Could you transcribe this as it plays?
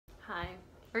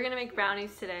We're gonna make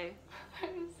brownies today.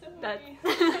 I'm so That's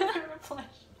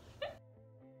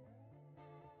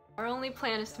our only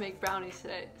plan is to make brownies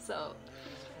today, so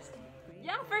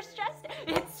yeah, for stress day.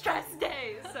 It's stress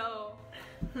day, so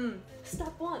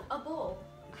Step 1, a bowl.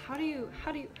 How do you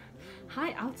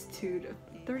high altitude of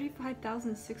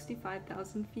 35,000,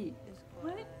 65,000 feet.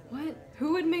 What?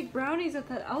 Who would make brownies at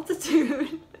that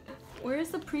altitude? Where's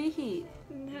the preheat?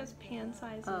 It has pan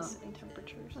sizes and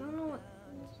temperatures. I don't know what.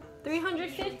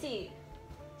 350.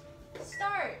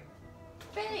 Start.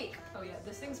 Bake. Oh yeah,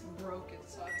 this thing's broken,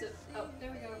 so I have to. Oh,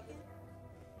 there we go.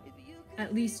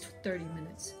 At least 30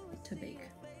 minutes to bake.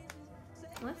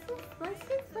 Let's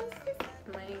see.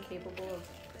 Am I incapable of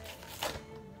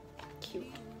cute?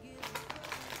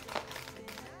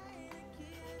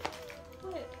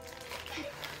 What? I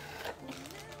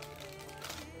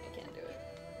can't do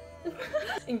it.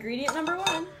 Ingredient number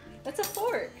 1. That's a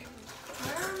fork.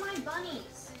 Where are my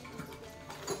bunnies?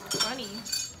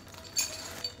 Bunnies.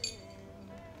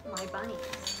 My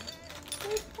bunnies.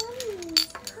 There's bunnies.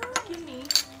 Excuse me.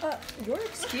 You're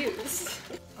excused.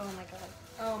 Oh my god.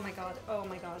 Oh my god. Oh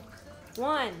my god.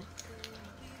 1.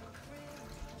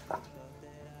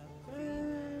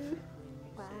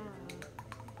 Wow.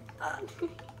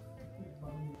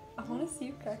 I want to see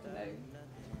you crack an egg.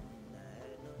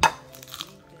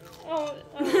 Oh.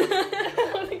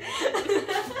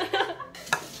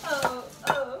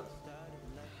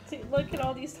 See, look at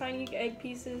all these tiny egg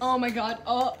pieces. Oh my god.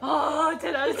 Oh,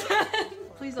 10 out of 10.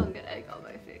 Please don't get egg on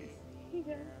my face.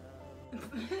 Yeah.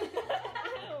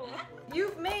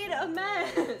 You've made a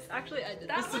mess. Actually, I did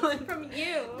That this one's one. from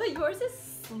you. But yours is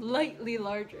slightly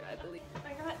larger, I believe.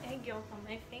 I got egg yolk on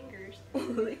my fingers.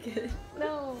 Lick it.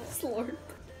 No. Slurp.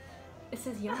 It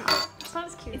says yummy. It's not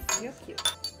as cute. It's real cute.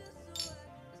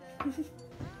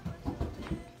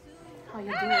 How you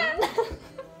doing?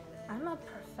 I'm a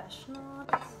professional.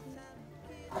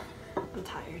 I'm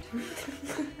tired.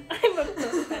 I'm a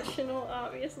professional,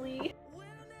 obviously.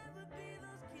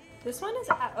 This one is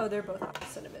they're both apple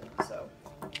cinnamon, so.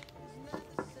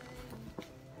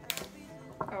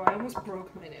 Oh, I almost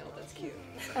broke my nail. That's cute.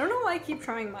 I don't know why I keep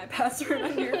trying my password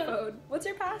on your phone. What's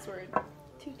your password?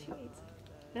 2287.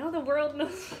 Now the world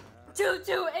knows.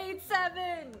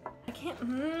 2287! I can't.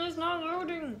 It's not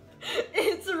loading.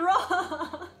 It's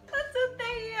raw. That's the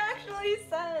thing he actually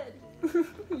said.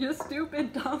 You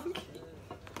stupid donkey.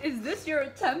 Is this your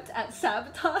attempt at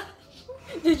sabotage?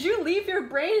 Did you leave your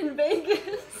brain in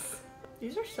Vegas?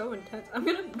 These are so intense. I'm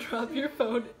gonna drop your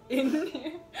phone in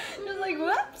here. Just like,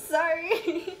 whoops,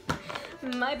 sorry.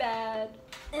 My bad.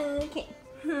 Okay.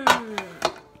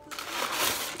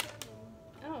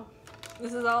 Oh.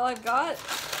 This is all I've got?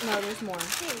 No, there's more.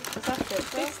 Hey, Is that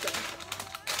it?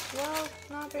 Well,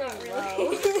 not very Not well.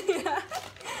 really. Yeah,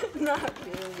 not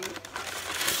really.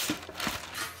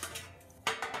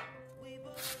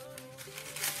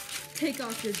 Take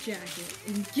off your jacket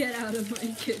and get out of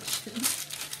my kitchen. I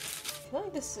feel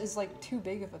like this is like too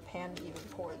big of a pan to even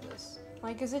pour this.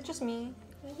 Like, is it just me?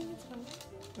 I think it's fine.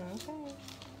 Okay.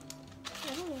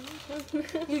 I don't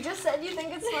know. You just said you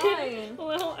think it's fine.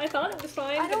 Well, I thought it was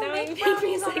fine, I but don't now make I'm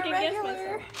brownies on a second guess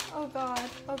regular. myself. Oh god,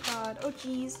 oh god, oh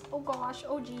jeez, oh gosh,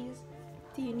 oh jeez.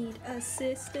 Do you need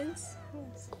assistance?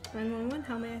 Yes. 911,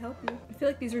 how may I help you? I feel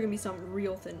like these are gonna be some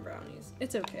real thin brownies.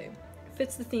 It's okay.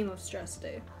 Fits the theme of stress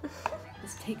day.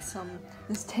 This takes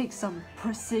some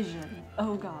precision.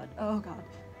 Oh god, oh god.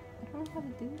 I don't know how to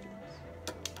do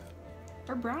this.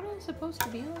 Are brownies supposed to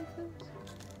be like this?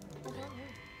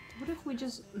 What if we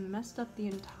just messed up the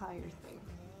entire thing?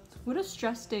 What if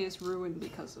stress day is ruined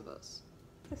because of us?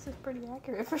 This is pretty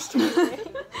accurate for stress day.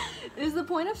 Is the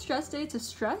point of stress day to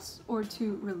stress or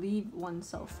to relieve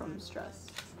oneself from stress?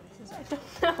 I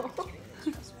don't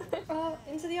know.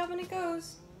 Into the oven it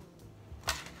goes.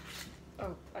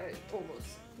 Oh, I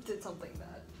almost did something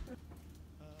bad.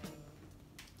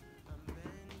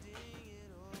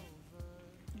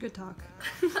 Good talk.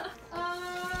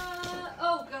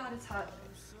 Oh god, it's hot.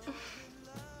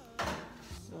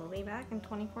 We'll be back in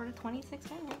 24 to 26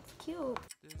 minutes. Cute.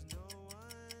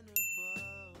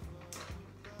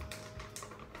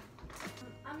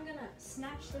 I'm gonna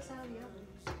snatch this out of the oven.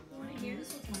 Want to hear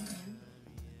this with one hand?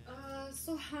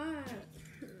 So hot.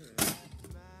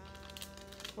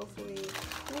 Hopefully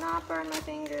not burn my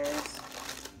fingers.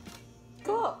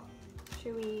 Cool.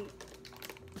 Should we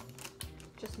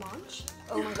just launch?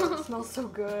 Oh my god, it smells so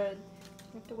good.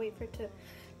 I have to wait for it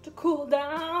to cool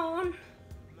down.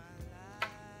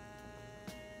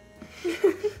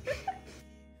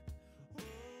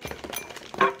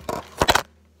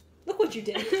 Look what you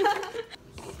did. This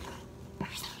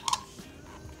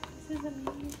is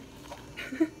amazing.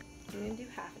 I'm gonna do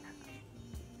half and half.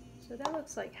 So that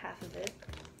looks like half of it.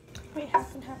 Wait,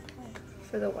 half and half what?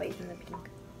 For the white and the pink.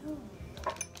 Oh.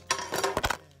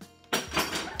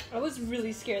 I was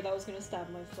really scared that I was gonna stab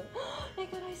my foot. I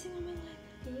got icing on my leg.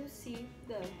 Can you see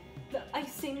the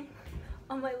icing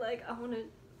on my leg? I wanna...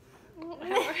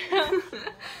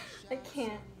 I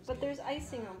can't, but there's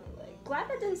icing on my leg. Glad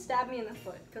that didn't stab me in the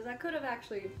foot, because that could have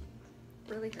actually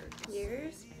really hurt.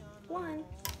 Here's one.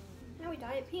 Now we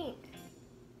dye it pink.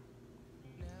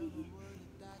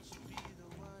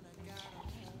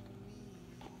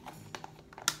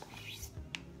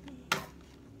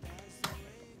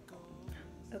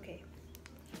 Okay,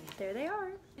 there they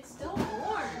are. It's still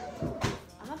warm.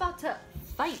 I'm about to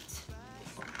fight.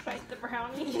 Fight the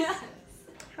brownies? Yes.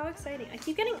 How exciting. I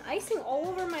keep getting icing all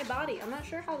over my body. I'm not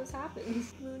sure how this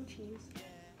happens. Moon cheese.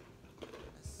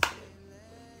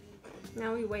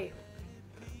 Now we wait.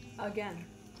 Again.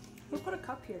 Who put a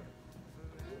cup here?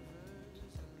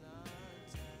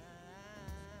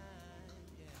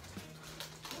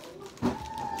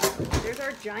 There's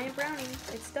our giant brownie.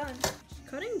 It's done.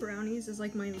 Cutting brownies is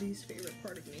like my least favorite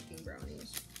part of making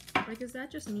brownies. Like, is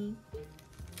that just me?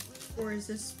 Or is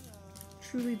this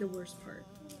truly the worst part?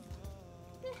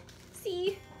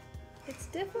 See? It's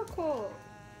difficult.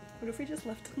 What if we just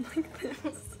left them like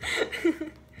this?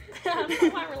 I don't know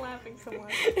why we're laughing so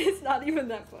much. It's not even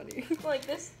that funny. Like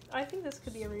this, I think this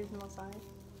could be a reasonable size.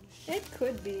 It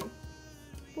could be.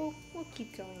 We'll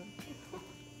keep going.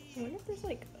 I wonder if there's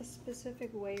like a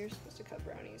specific way you're supposed to cut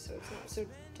brownies so it's not so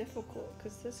difficult,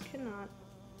 because this cannot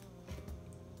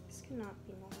be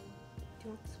normal. Do you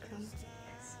want this crumb?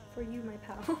 Yes. For you, my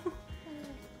pal.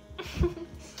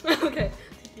 Okay.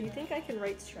 Do you think I can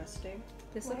write stress day?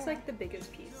 This looks like the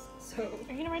biggest piece. So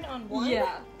are you gonna write it on one?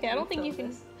 Yeah. Okay, I don't think you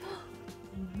can.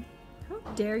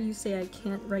 How dare you say I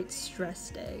can't write stress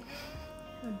day?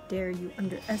 How dare you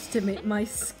underestimate my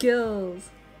skills?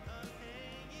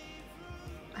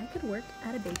 I could work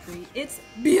at a bakery. It's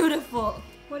beautiful!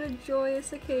 What a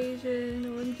joyous occasion,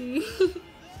 OMG.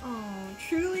 Oh,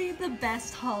 truly the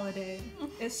best holiday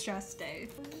is stress day.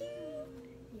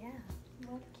 Yeah.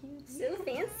 What cute. So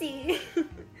fancy.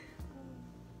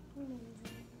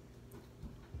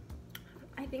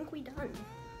 I think we done.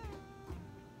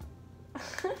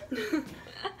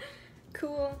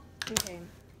 Cool. Okay.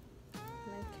 I'm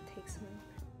gonna take some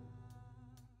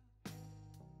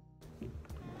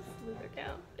slither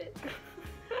down a bit.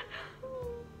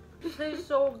 This tastes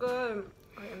so good.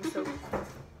 I am so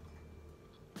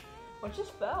What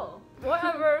just fell?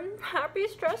 Whatever. Happy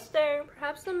stress day.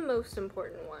 Perhaps the most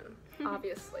important one,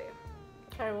 obviously.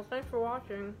 Okay, well thanks for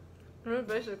watching. That's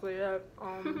basically it.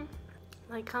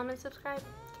 Like, comment, subscribe.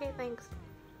 Okay, thanks.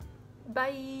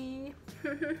 Bye.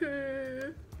 Look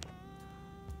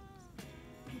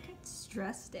at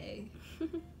stress day.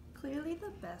 Clearly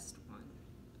the best one.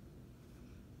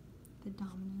 The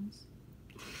dominoes.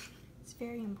 It's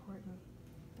very important.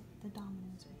 The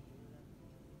dominoes are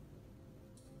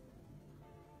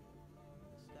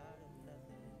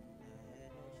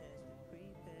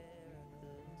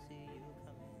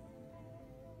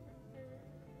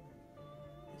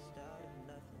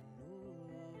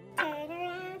Turn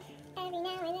around, every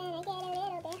now and then I get a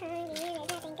little bit hungry and there's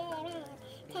nothing good around.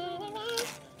 Turn around,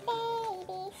 baby.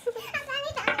 I'm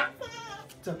finally done.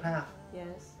 这拍啊？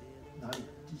 Yes. 哪里？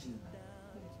机器人拍。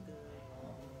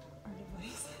 Our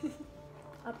device.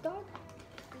 Up dog?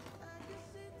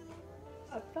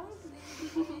 Up dog?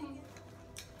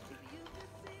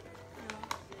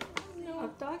 No.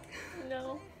 Up dog?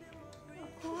 No.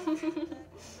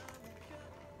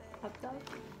 Up dog?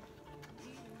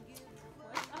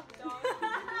 Up dog?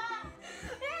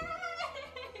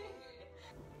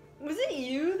 Was it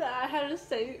you that I had to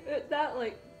say that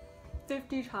like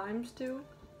 50 times to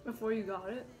before you got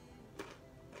it?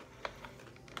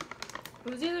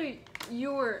 It was either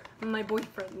you or my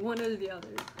boyfriend, one or the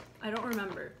other. I don't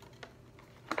remember.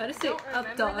 I had to say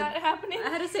up dog. That happening? I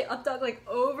had to say up dog like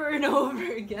over and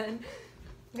over again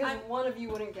because one of you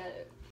wouldn't get it.